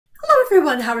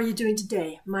everyone, how are you doing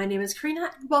today? My name is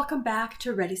Karina and welcome back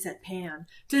to Ready Set Pan.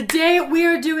 Today we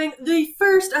are doing the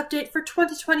first update for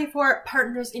 2024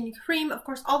 Partners in Cream. Of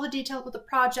course, all the details with the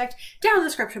project down in the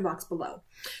description box below.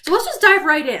 So let's just dive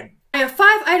right in. I have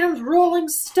 5 items rolling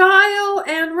style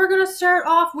and we're going to start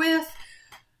off with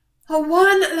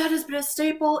one that has been a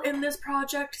staple in this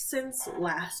project since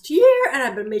last year and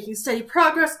I've been making steady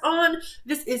progress on.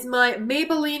 This is my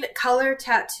Maybelline Color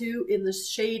Tattoo in the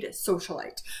shade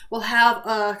Socialite. We'll have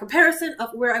a comparison of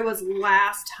where I was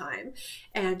last time.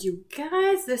 And you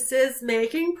guys, this is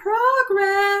making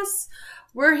progress.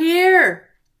 We're here.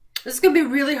 This is going to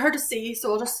be really hard to see,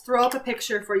 so I'll just throw up a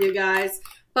picture for you guys.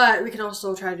 But we can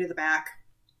also try to do the back.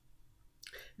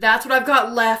 That's what I've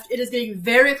got left. It is getting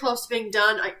very close to being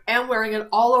done. I am wearing it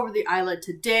all over the eyelid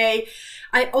today.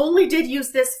 I only did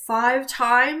use this 5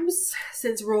 times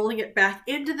since rolling it back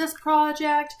into this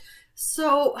project.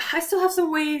 So I still have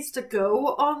some ways to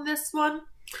go on this one,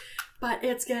 but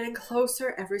it's getting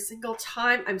closer every single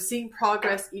time. I'm seeing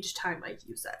progress each time I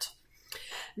use it.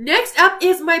 Next up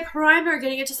is my primer,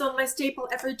 getting into some of my staple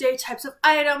everyday types of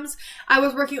items. I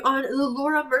was working on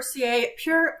the Mercier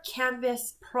Pure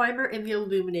Canvas Primer in the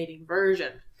Illuminating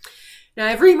version. Now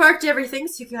I've remarked everything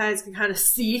so you guys can kind of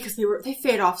see because they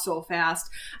fade off so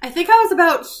fast. I think I was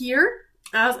about here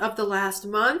as of the last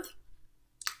month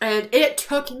and it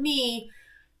took me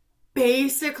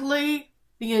basically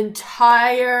the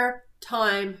entire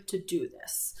time to do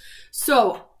this.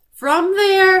 So from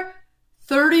there,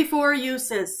 34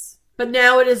 uses, but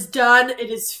now it is done. It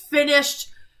is finished.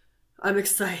 I'm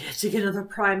excited to get another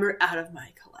primer out of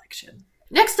my collection.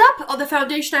 Next up, the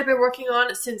foundation I've been working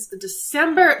on since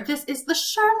December. This is the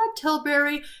Charlotte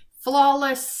Tilbury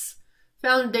Flawless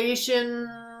Foundation,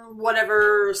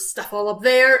 whatever stuff all up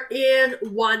there in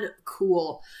One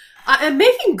Cool. I'm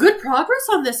making good progress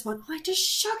on this one. Oh, I just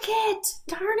shook it.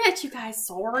 Darn it, you guys.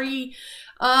 Sorry.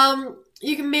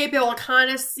 You can maybe be able to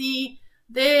kind of see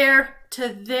there to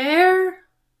there.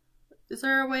 Is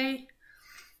there a way?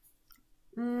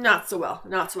 Not so well.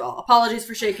 Not so well. Apologies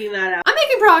for shaking that out. I'm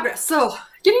making progress. So,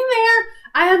 getting there.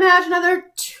 I imagine another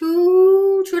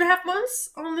 2.5 months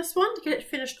on this one to get it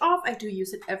finished off. I do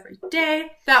use it every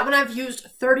day. That one I've used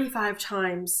 35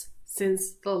 times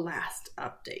since the last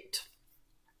update.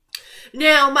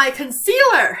 Now, my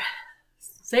concealer.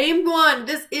 Same one.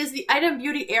 This is the Item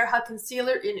Beauty Air Hug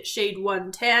Concealer in shade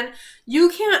 110. You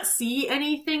can't see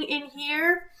anything in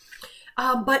here,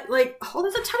 but like, oh,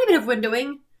 there's a tiny bit of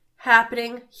windowing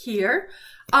happening here,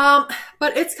 but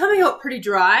it's coming out pretty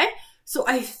dry. So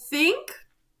I think,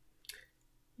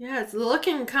 yeah, it's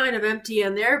looking kind of empty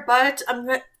in there, but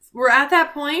we're at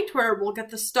that point where we'll get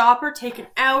the stopper taken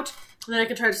out, and then I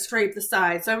can try to scrape the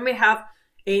side. So I may have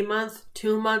a month,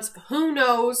 2 months, who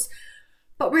knows.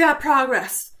 But we got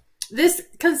progress. This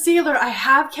concealer, I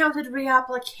have counted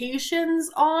reapplications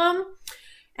on,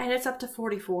 and it's up to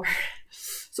 44.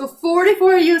 So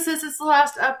 44 uses is the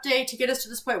last update to get us to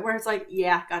this point where it's like,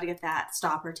 yeah, gotta get that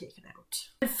stopper taken out.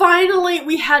 And finally,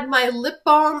 we had my lip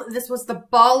balm. This was the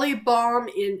Bali Balm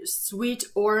in Sweet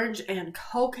Orange and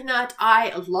Coconut.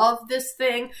 I love this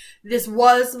thing. This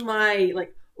was my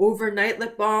like overnight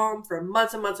lip balm for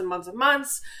months and months and months and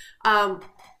months.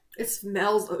 It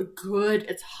smells good,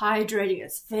 it's hydrating,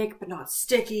 it's thick but not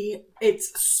sticky. It's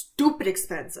stupid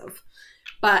expensive,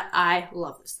 but I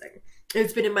love this thing.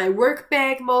 It's been in my work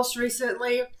bag most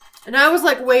recently, and I was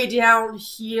like way down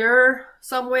here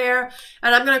somewhere,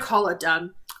 and I'm gonna call it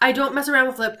done. I don't mess around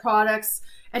with lip products,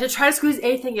 and to try to squeeze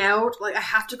anything out, like I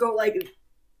have to go like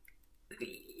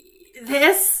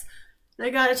this. And I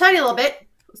got a tiny little bit.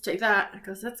 Let's take that,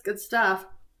 because that's good stuff.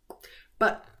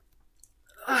 But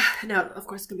now, of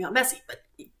course, it's going to be all messy, but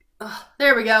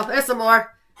there we go. There's some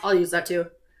more. I'll use that too.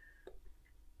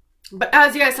 But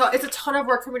as you guys saw, it's a ton of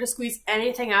work for me to squeeze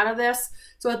anything out of this.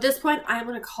 So at this point, I'm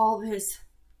going to call this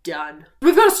done.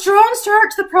 We've got a strong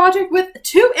start to the project with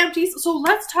 2 empties, so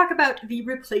let's talk about the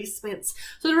replacements.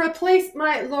 So to replace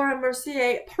my Laura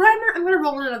Mercier primer, I'm going to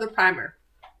roll in another primer.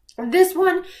 This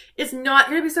one is not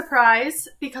going to be a surprise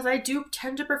because I do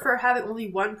tend to prefer having only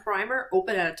one primer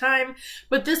open at a time.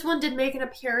 But this one did make an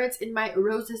appearance in my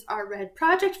Roses Are Red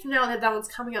project. Now that one's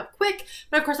coming up quick.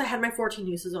 But of course I had my 14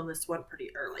 uses on this one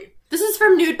pretty early. This is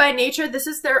from Nude by Nature. This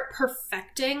is their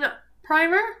Perfecting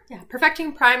primer. Yeah,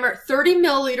 Perfecting primer, 30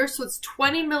 milliliters. So it's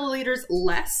 20 milliliters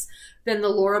less than the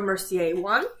Laura Mercier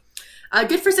one.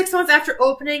 Good for 6 months after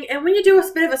opening. And when you do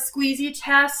a bit of a squeezy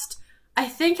test, I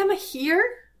think I'm here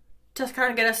to kind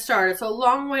of get us started. So a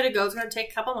long way to go. It's going to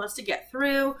take a couple months to get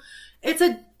through. It's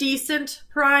a decent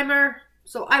primer,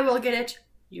 so I will get it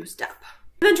used up.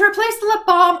 And then to replace the lip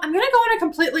balm, I'm going to go in a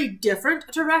completely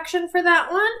different direction for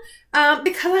that one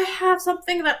because I have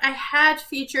something that I had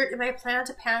featured in my plan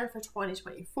to pan for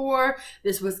 2024.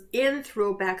 This was in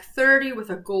Throwback 30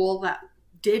 with a goal that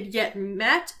did get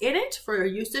met in it for a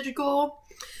usage goal.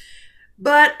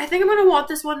 But I think I'm going to want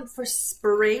this one for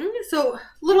spring, so a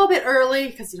little bit early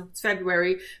because, you know, it's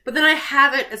February. But then I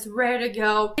have it, it's ready to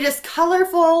go. It is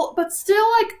colorful, but still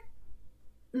like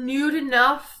nude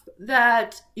enough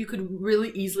that you could really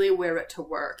easily wear it to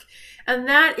work. And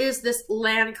that is this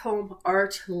Lancome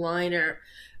Artliner.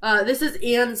 This is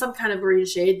in some kind of green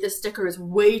shade. This sticker is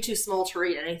way too small to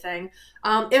read anything.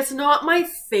 It's not my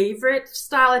favorite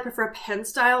style. I prefer a pen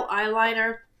style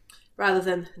eyeliner rather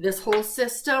than this whole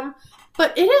system.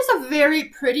 But it is a very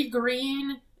pretty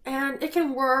green and it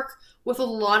can work with a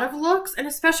lot of looks, and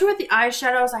especially with the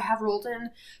eyeshadows I have rolled in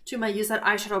to my Use That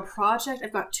Eyeshadow project.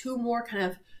 I've got two more kind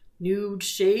of nude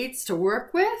shades to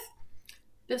work with.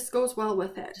 This goes well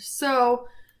with it. So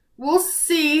we'll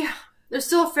see. There's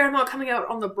still a fair amount coming out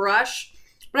on the brush,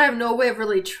 but I have no way of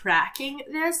really tracking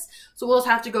this. So we'll just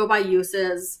have to go by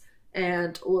uses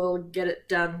and we'll get it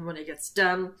done when it gets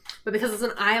done. But because it's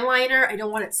an eyeliner, I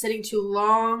don't want it sitting too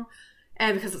long.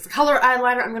 And because it's a color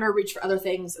eyeliner, I'm going to reach for other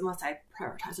things unless I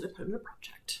prioritize it and put it in the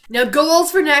project. Now,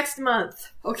 goals for next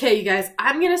month. Okay, you guys,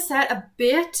 I'm going to set a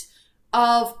bit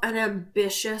of an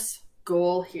ambitious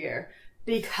goal here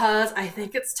because I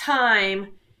think it's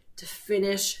time to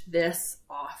finish this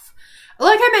off.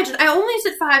 Like I mentioned, I only used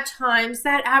it 5 times.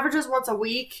 That averages once a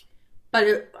week,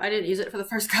 but I didn't use it for the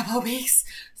first couple of weeks,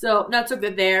 so not so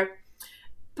good there.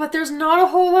 But there's not a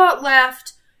whole lot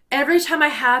left. Every time I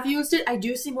have used it, I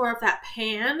do see more of that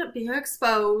pan being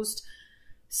exposed.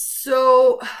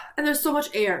 So, and there's so much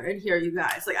air in here, you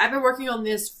guys. Like, I've been working on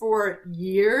this for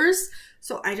years,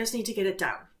 so I just need to get it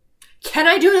done. Can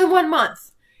I do it in 1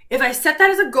 month? If I set that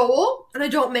as a goal and I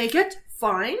don't make it,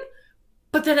 fine.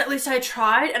 But then at least I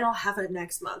tried and I'll have it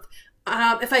next month.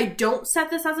 If I don't set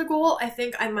this as a goal, I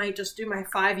think I might just do my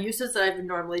 5 uses that I've been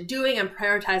normally doing and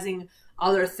prioritizing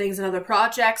other things and other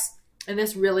projects. And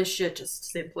this really should just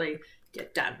simply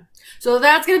get done. So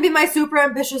that's going to be my super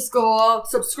ambitious goal.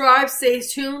 Subscribe, stay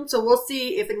tuned. So we'll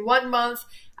see if in 1 month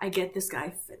I get this guy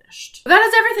finished. That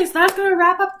is everything. So that's going to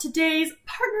wrap up today's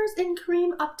Partners in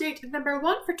Cream update number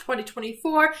 1 for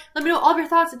 2024. Let me know all of your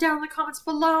thoughts down in the comments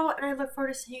below. And I look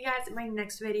forward to seeing you guys in my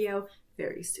next video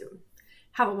very soon.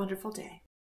 Have a wonderful day.